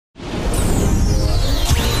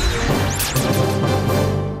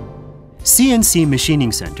CNC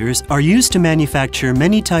machining centers are used to manufacture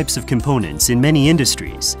many types of components in many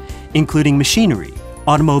industries, including machinery,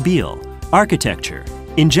 automobile, architecture,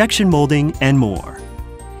 injection molding, and more.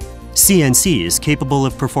 CNC is capable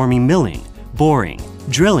of performing milling, boring,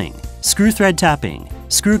 drilling, screw thread tapping,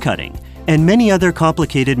 screw cutting, and many other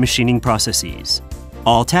complicated machining processes.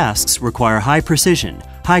 All tasks require high precision,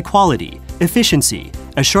 high quality, efficiency,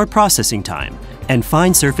 a short processing time, and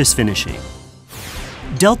fine surface finishing.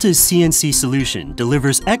 Delta's CNC solution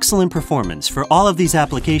delivers excellent performance for all of these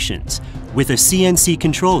applications with a CNC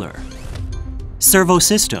controller, servo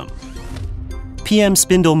system, PM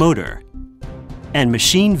spindle motor, and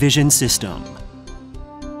machine vision system.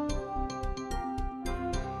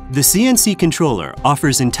 The CNC controller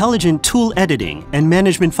offers intelligent tool editing and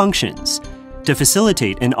management functions to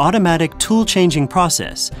facilitate an automatic tool changing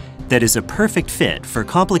process that is a perfect fit for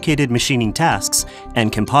complicated machining tasks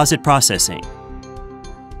and composite processing.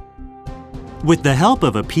 With the help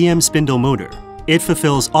of a PM spindle motor, it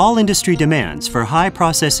fulfills all industry demands for high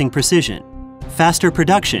processing precision, faster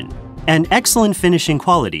production, and excellent finishing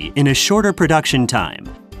quality in a shorter production time,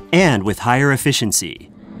 and with higher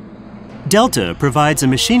efficiency. Delta provides a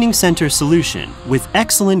machining center solution with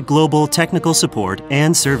excellent global technical support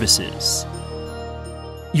and services.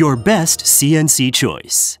 Your best CNC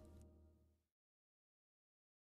choice.